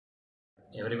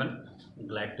Everyone,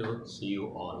 glad to see you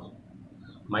all.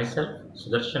 Myself,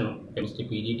 Sudharshan, Chemistry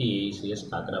PGT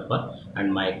AECS-KAKRAPAR,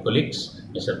 and my colleagues,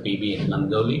 Mr. PB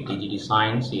Nandoli, TGT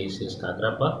Science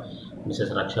AECS-KAKRAPAR,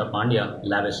 Mrs. Raksha Pandya,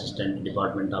 Lab Assistant,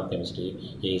 Department of Chemistry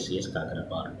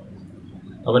AECS-KAKRAPAR.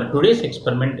 Our today's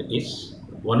experiment is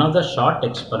one of the short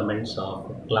experiments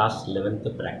of class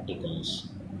 11th practicals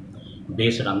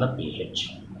based on the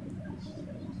pH.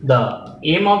 The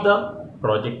aim of the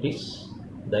project is,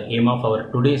 the aim of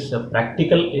our today's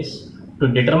practical is to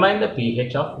determine the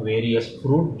pH of various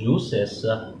fruit juices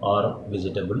or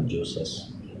vegetable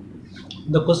juices.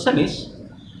 The question is,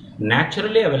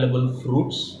 naturally available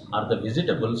fruits or the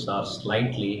vegetables are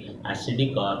slightly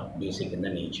acidic or basic in the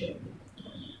nature.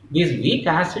 These weak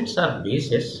acids or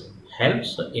bases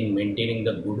helps in maintaining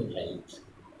the good health.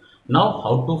 Now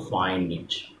how to find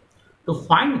it? To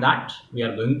find that, we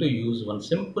are going to use one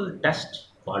simple test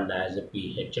called as a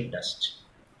pH test.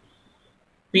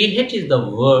 pH is the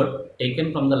word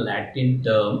taken from the Latin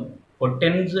term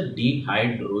potens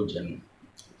dehydrogen,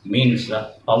 means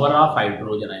power of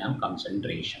hydrogen ion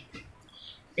concentration.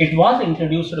 It was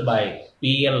introduced by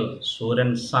P.L.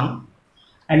 Sudharshan,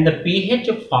 and the pH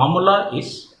formula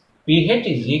is pH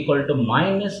is equal to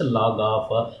minus log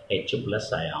of H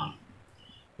plus ion,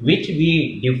 which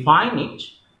we define it.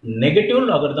 Negative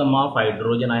logarithm of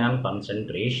hydrogen ion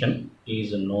concentration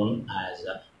is known as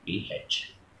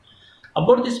pH.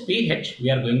 About this pH, we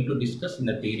are going to discuss in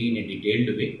the theory in a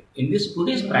detailed way. In this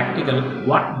today's practical,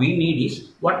 what we need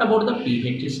is, what about the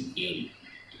pH scale?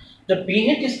 The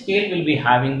pH scale will be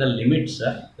having the limits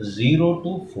 0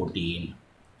 to 14.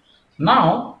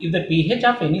 Now, if the pH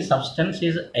of any substance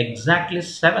is exactly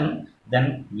 7,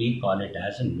 then we call it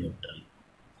as neutral.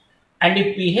 And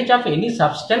if pH of any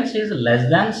substance is less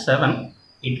than 7,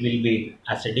 it will be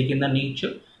acidic in the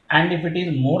nature. And if it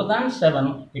is more than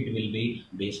 7, it will be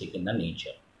basic in the nature.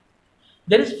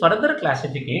 There is further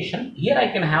classification. Here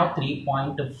I can have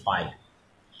 3.5.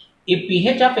 If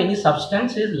pH of any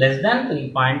substance is less than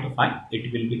 3.5,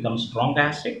 it will become strong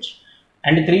acid.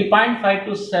 And 3.5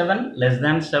 to 7, less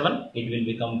than 7, it will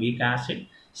become weak acid.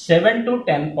 7 to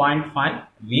 10.5,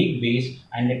 weak base,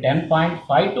 and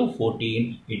 10.5 to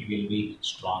 14, it will be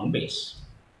strong base.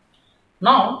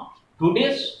 Now,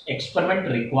 today's experiment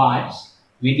requires,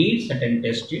 we need certain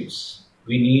test tubes,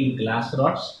 we need glass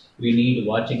rods, we need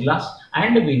watch glass,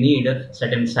 and we need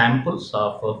certain samples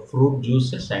of fruit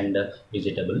juices and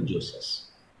vegetable juices.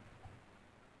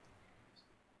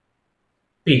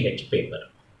 pH paper.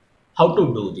 How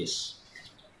to do this?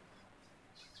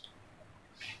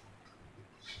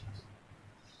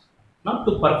 Now,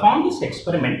 to perform this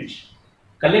experiment,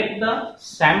 collect the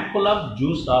sample of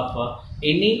juice of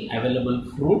any available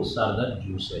fruits or the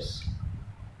juices.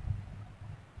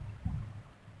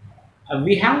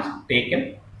 We have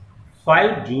taken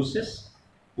 5 juices.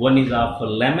 One is of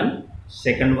lemon,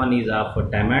 second one is of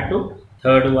tomato,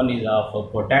 third one is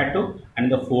of potato,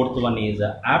 and the fourth one is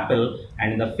apple,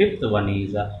 and the fifth one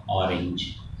is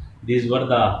orange. These were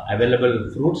the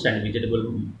available fruits and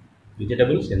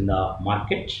vegetables in the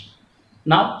market.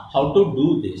 Now, how to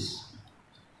do this?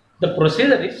 The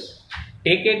procedure is,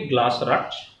 take a glass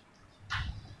rod,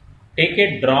 take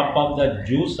a drop of the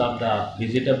juice of the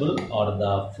vegetable or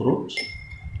the fruit,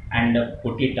 and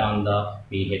put it on the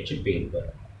pH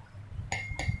paper.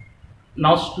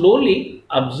 Now, slowly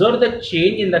observe the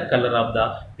change in the color of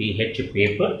the pH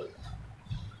paper.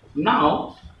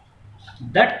 Now,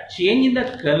 that change in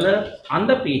the color on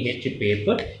the pH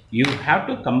paper, you have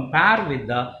to compare with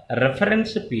the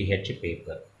reference pH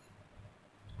paper.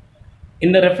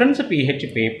 In the reference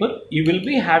pH paper, you will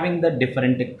be having the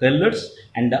different colors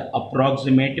and the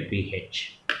approximate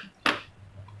pH.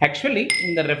 Actually,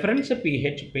 in the reference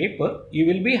pH paper, you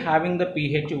will be having the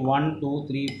pH 1, 2,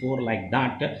 3, 4 like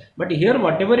that. But here,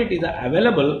 whatever it is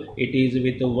available, it is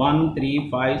with 1, 3,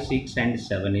 5, 6 and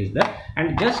 7 is there.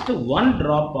 And just one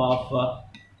drop of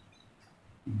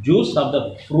juice of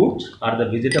the fruit or the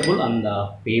vegetable on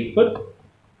the paper.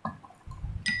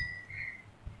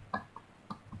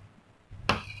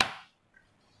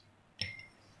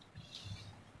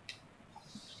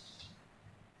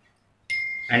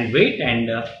 And wait and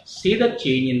see the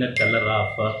change in the color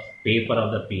of paper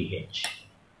of the pH.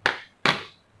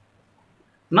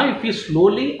 Now, if you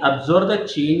slowly observe the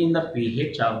change in the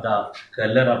pH of the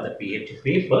color of the pH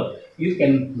paper, you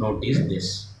can notice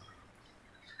this.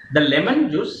 The lemon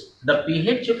juice, the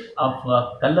pH of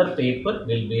color paper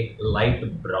will be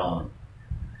light brown.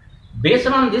 Based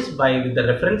on this, with the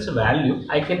reference value,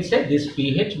 I can say this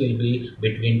pH will be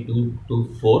between 2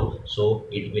 to 4, so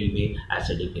it will be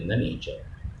acidic in the nature.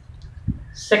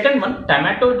 Second one,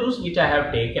 tomato juice which I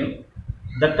have taken.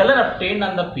 The color obtained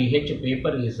on the pH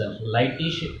paper is a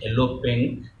lightish yellow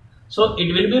pink. So it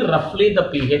will be roughly the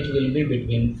pH will be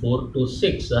between 4 to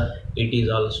 6. It is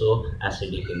also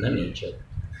acidic in the nature.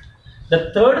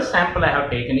 The third sample I have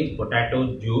taken is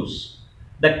potato juice.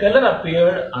 The color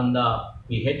appeared on the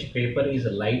pH paper is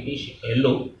lightish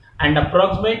yellow and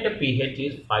approximate pH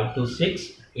is 5 to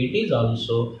 6. It is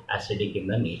also acidic in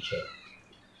the nature.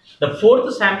 The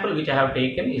fourth sample which I have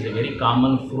taken is a very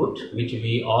common fruit which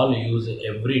we all use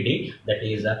every day, that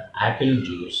is apple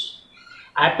juice.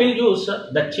 Apple juice,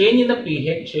 the change in the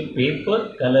pH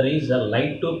paper color is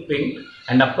light to pink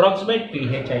and approximate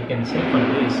pH I can say for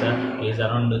this is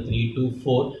around 3 to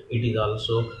 4. It is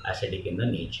also acidic in the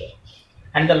nature.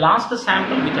 And the last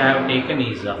sample which I have taken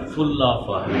is full of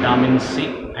vitamin C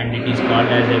and it is called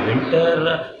as a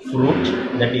winter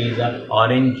fruit, that is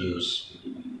orange juice.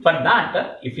 For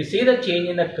that, if you see the change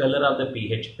in the color of the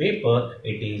pH paper,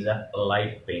 it is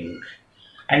light pink.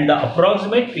 And the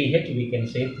approximate pH we can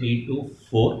say 3 to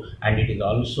 4 and it is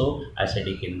also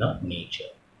acidic in the nature.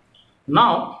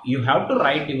 Now you have to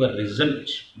write your result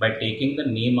by taking the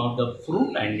name of the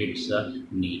fruit and its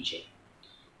nature.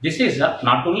 This is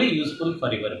not only useful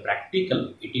for your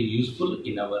practical, it is useful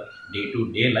in our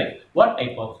day-to-day life, what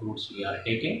type of fruits we are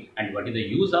taking and what is the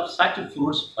use of such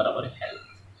fruits for our health.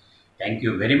 Thank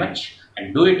you very much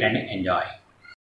and do it and enjoy.